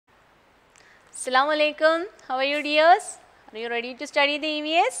Assalamu Alaikum. How are you, dears? Are you ready to study the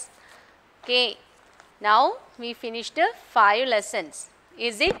EVS? Okay. Now we finished 5 lessons.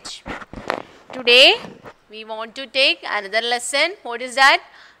 Is it? Today we want to take another lesson. What is that?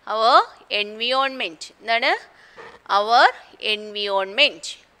 Our environment. Our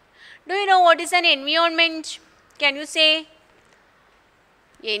environment. Do you know what is an environment? Can you say?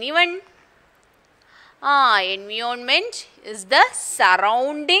 Anyone? Environment is the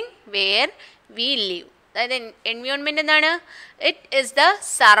surrounding where we live. That environment endana? It is the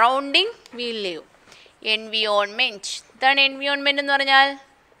surrounding we live. Environment. Then environment ennu paranjal?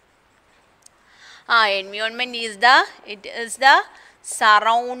 Environment is the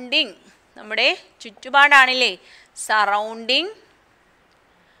surrounding. Nammade ചുറ്റുപാടാണല്ലേ surrounding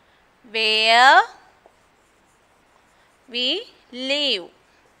where we live.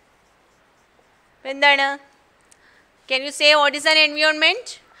 എന്താണ്? Can you say what is an environment?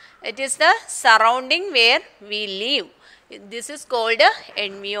 It is the surrounding where we live. This is called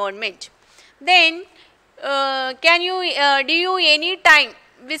environment. Then, do you any time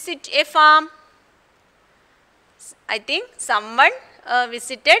visit a farm? I think someone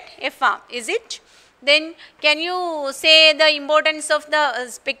visited a farm. Is it? Then, can you say the importance of the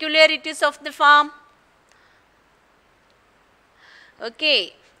peculiarities of the farm? Okay.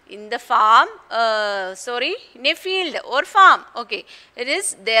 In the farm, in a field or farm, okay,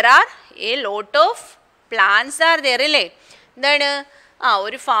 there are a lot of plants are there, അല്ലേ? എന്താണ്?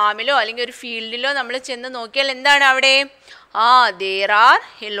 ഒരു ഫാമിലോ അല്ലെങ്കിൽ ഒരു ഫീൽഡിലോ നമ്മൾ ചെന്ന് നോക്കിയാൽ എന്താണ് അവിടെ? there are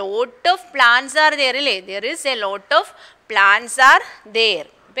a lot of plants are there, അല്ലേ? There is a lot of plants are there.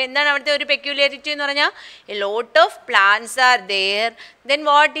 അപ്പോൾ എന്താണ് അവിടുത്തെ ഒരു peculiarity എന്ന് പറഞ്ഞാൽ? A lot of plants are there. Then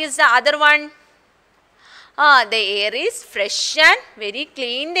what is the other one? The air is fresh and very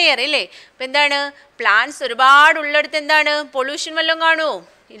clean there, അല്ലേ? അപ്പോൾ എന്താണ്? പ്ലാന്റ്സ് ഒരുപാട് ഉള്ളിടത്ത് എന്താണ്? പൊല്യൂഷൻ വല്ലതും കാണുമോ?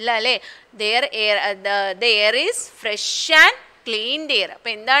 ഇല്ല അല്ലേ? the air is fresh and clean there.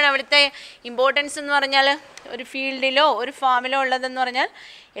 അപ്പോൾ എന്താണ് അവിടുത്തെ ഇമ്പോർട്ടൻസ് എന്ന് പറഞ്ഞാൽ? ഒരു ഫീൽഡിലോ ഒരു ഫാമിലോ ഉള്ളതെന്ന് പറഞ്ഞാൽ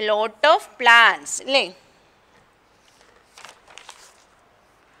a lot of plants, അല്ലേ?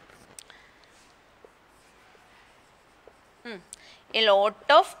 A lot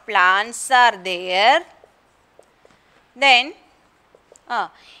of plants are there. Then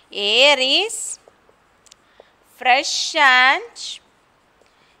air is fresh and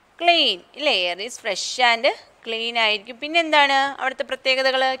clean. Air is fresh and clean ആയിരിക്കും. പിന്നെ എന്താണ് അവിടുത്തെ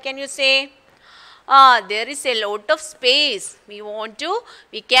പ്രത്യേകതകൾ? Can you say? There is a lot of space.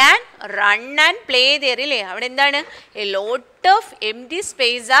 We can run and play there, ഇല്ലേ? അവിടെ എന്താണ്? A lot of empty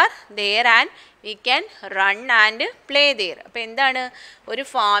space are there and we can run and play there. അപ്പോൾ എന്താണ്? ഒരു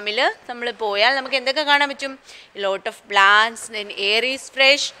ഫാമിൽ നമ്മൾ പോയാൽ നമുക്ക് എന്തൊക്കെ കാണാൻ പറ്റും? A lot of plants, then air is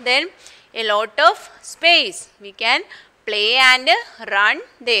fresh, then a lot of space. We can play and run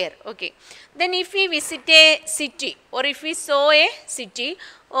there. Okay. Then if we visit a city or if we saw a city,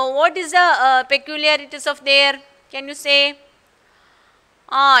 what is the peculiarities of there? Can you say?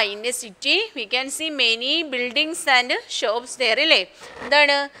 In a city we can see many buildings and shops there, അല്ലേ?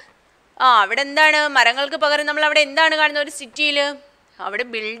 എന്താണ്? അവിടെ എന്താണ്? മരങ്ങൾക്ക് പകരം നമ്മൾ അവിടെ എന്താണ് കാണുന്നത്? ഒരു സിറ്റിയിൽ അവിടെ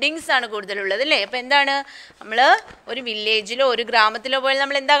ബിൽഡിങ്സ് ആണ് കൂടുതലുള്ളത്, അല്ലേ? അപ്പോൾ എന്താണ്? നമ്മൾ ഒരു വില്ലേജിലോ ഒരു ഗ്രാമത്തിലോ പോയാൽ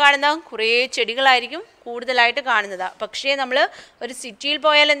നമ്മൾ എന്താ കാണുന്നത്? കുറേ ചെടികളായിരിക്കും കൂടുതലായിട്ട് കാണുന്നത്. പക്ഷേ നമ്മൾ ഒരു സിറ്റിയിൽ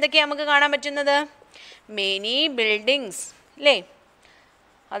പോയാൽ എന്തൊക്കെയാണ് നമുക്ക് കാണാൻ പറ്റുന്നത്? മെനി ബിൽഡിങ്സ്, അല്ലേ?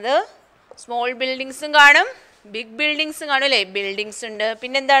 അത് സ്മോൾ ബിൽഡിങ്സും കാണും, ബിഗ് ബിൽഡിങ്സും കാണും, അല്ലേ? ബിൽഡിങ്സ് ഉണ്ട്.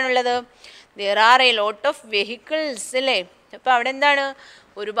 പിന്നെന്താണുള്ളത്? there are a lot of vehicles, അല്ലേ? അപ്പോൾ അവിടെ എന്താണ്?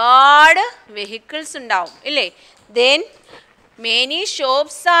 ഒരുപാട് വെഹിക്കിൾസ് ഉണ്ടാവും, ഇല്ലേ? then many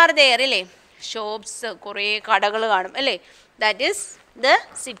shops are there, ഇല്ലേ? ഷോപ്സ്, കുറേ കടകൾ കാണും, അല്ലേ? that is the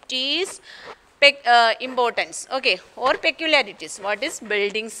city's importance. Okay, or peculiarities. What is?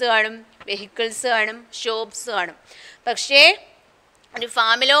 buildings കാണും, vehicles കാണും, ഷോപ്സ് കാണും. പക്ഷേ ഒരു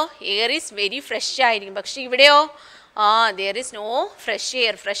ഫാമിലോ എയർ ഈസ് വെരി ഫ്രഷ് ആയിരിക്കും. പക്ഷേ ഇവിടെയോ there is no fresh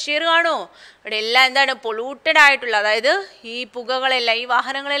air. Fresh air കാണുമോ? ഇവിടെ എല്ലാം എന്താണ്? പൊള്യൂട്ടഡ് ആയിട്ടുള്ള, അതായത് ഈ പുകകളെല്ലാം, ഈ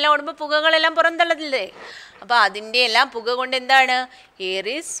വാഹനങ്ങളെല്ലാം ഓടുമ്പോൾ പുകകളെല്ലാം പുറന്തള്ളത്തില്ലേ? അപ്പോൾ അതിൻ്റെ എല്ലാം പുക കൊണ്ട് എന്താണ്? Air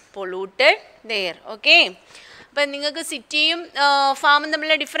is polluted there. Okay. അപ്പം നിങ്ങൾക്ക് സിറ്റിയും ഫാമും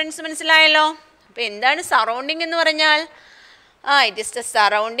തമ്മിലുള്ള ഡിഫറൻസ് മനസ്സിലായല്ലോ. അപ്പോൾ എന്താണ് സറൗണ്ടിങ് എന്ന് പറഞ്ഞാൽ? It is the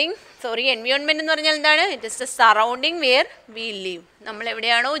surrounding, environment എന്ന് പറഞ്ഞാൽ എന്താണ്? It is the surrounding where we live. നമ്മൾ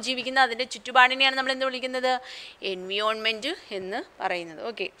എവിടെയാണോ ജീവിക്കുന്നത് അതിൻ്റെ ചുറ്റുപാടിനെയാണ് നമ്മൾ എന്ത് വിളിക്കുന്നത്? എൻവയോൺമെൻറ്റ് എന്ന് പറയുന്നത്.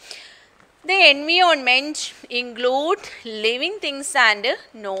 Okay. The environment include living things and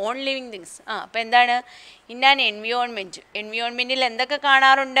non living things. അപ്പോൾ എന്താണ്? ഇൻ ആൻ എൻവയോൺമെൻറ്റ്, എൻവയോൺമെൻറ്റിൽ എന്തൊക്കെ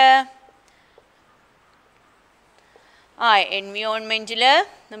കാണാറുണ്ട്? എൻവയോൺമെൻറ്റിൽ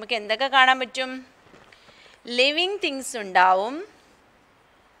നമുക്ക് എന്തൊക്കെ കാണാൻ പറ്റും? ലിവിങ് തിങ്സ് ഉണ്ടാവും,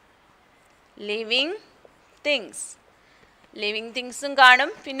 ലിവിങ് തിങ്സ്. ലിവിങ് തിങ്സും കാണും,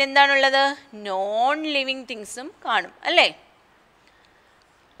 പിന്നെന്താണുള്ളത്? നോൺ ലിവിങ് തിങ്സും കാണും അല്ലേ?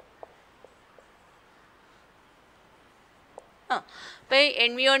 അപ്പോൾ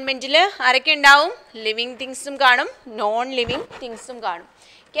എൻവിയോൺമെൻറ്റിൽ ആരൊക്കെ ഉണ്ടാവും? ലിവിങ് തിങ്സും കാണും, നോൺ ലിവിങ് തിങ്സും കാണും.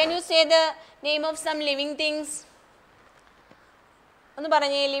 Can you say the name of some living things? ഒന്ന്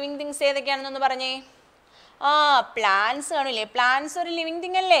പറഞ്ഞേ, ലിവിങ് തിങ്സ് ഏതൊക്കെയാണെന്നൊന്ന് പറഞ്ഞേ. പ്ലാന്റ്സ് കാണില്ലേ? പ്ലാന്റ്സ് ഒരു ലിവിങ്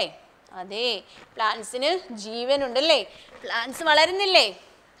തിങ് അല്ലേ? അതെ, പ്ലാന്റ്സിന് ജീവനുണ്ടല്ലേ? പ്ലാന്റ്സ് വളരുന്നില്ലേ?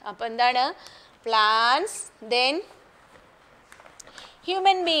 അപ്പോൾ എന്താണ്? പ്ലാന്റ്സ്, ദെൻ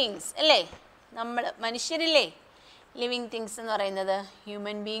ഹ്യൂമൻ ബീയിങ്സ് അല്ലേ? നമ്മൾ മനുഷ്യരില്ലേ ലിവിങ് തിങ്സ് എന്ന് പറയുന്നത്?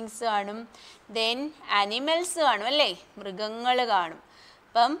 ഹ്യൂമൻ ബീയിങ്സ് കാണും, ദെൻ ആനിമൽസ് കാണും അല്ലേ? മൃഗങ്ങൾ കാണും.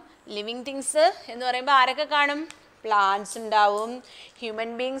 അപ്പം ലിവിങ് തിങ്സ് എന്ന് പറയുമ്പോൾ ആരൊക്കെ കാണും? പ്ലാന്റ്സ് ഉണ്ടാവും, ഹ്യൂമൻ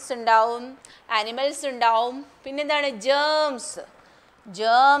ബീയിങ്സ് ഉണ്ടാവും, ആനിമൽസ് ഉണ്ടാവും, പിന്നെന്താണ്?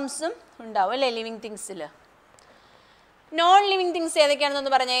 ജേംസും ഉണ്ടാവും അല്ലേ ലിവിങ് തിങ്സിൽ. നോൺ ലിവിങ് തിങ്സ്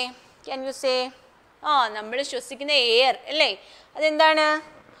ഏതൊക്കെയാണെന്നൊന്ന് പറഞ്ഞേ. Can you say? നമ്മൾ ശ്വസിക്കുന്ന എയർ അല്ലേ? അതെന്താണ്?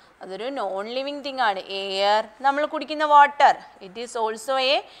 അതൊരു നോൺ ലിവിങ് തിങ് ആണ്. എയർ. നമ്മൾ കുടിക്കുന്ന water, it is also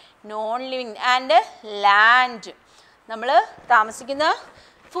A non living. And land, നമ്മൾ താമസിക്കുന്ന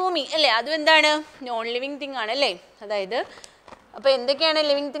ഭൂമി അല്ലേ? അതും എന്താണ്? നോൺ ലിവിങ് തിങ് ആണ് അല്ലേ? അതായത് അപ്പോൾ എന്തൊക്കെയാണ്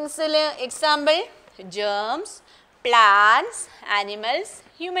living തിങ്സിൽ example? Germs, plants, animals,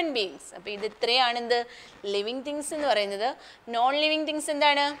 human beings. അപ്പോൾ ഇത് ഇത്രയാണ് എന്ത് ലിവിങ് തിങ്സ് എന്ന് പറയുന്നത്. നോൺ ലിവിങ് തിങ്സ്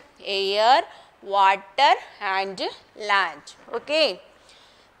എന്താണ്? Air, water and land. Okay,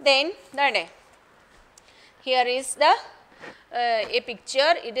 then here is the a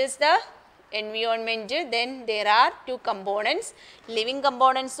picture. It is the environment. Then there are two components, living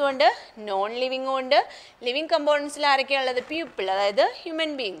components ഉണ്ട്, non living ഉണ്ട്. living components ൽ ആരൊക്കെയാണ് ഉള്ളത്? people, അതായത്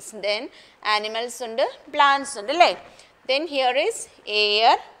human beings. then animals ഉണ്ട്, plants ഉണ്ട് അല്ലേ? then here is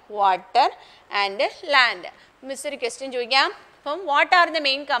air, water and land. Miss ഒരു ക്വസ്റ്റ്യൻ ചോദിക്കാം. അപ്പം what are the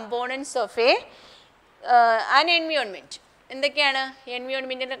main components of an environment? എന്തൊക്കെയാണ്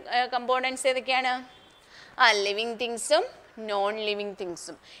എൻവിയോൺമെൻറ്റിൻ്റെ കമ്പോണൻസ്? ഏതൊക്കെയാണ്? Living തിങ്സും non living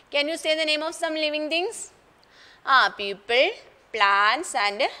തിങ്സും. Can you say the name of some living things? People, plants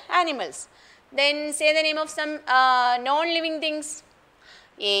and animals. Then say the name of some non living things?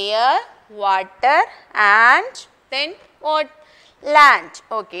 Air, water and then what? Land.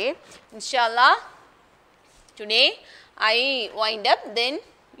 Okay, ഇൻഷാല്ലാ today I wind up. Then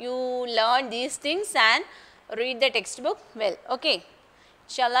you learn these things and read the textbook well. Okay,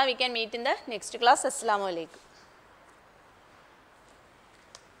 inshallah we can meet in the next class. Assalamu Alaikum.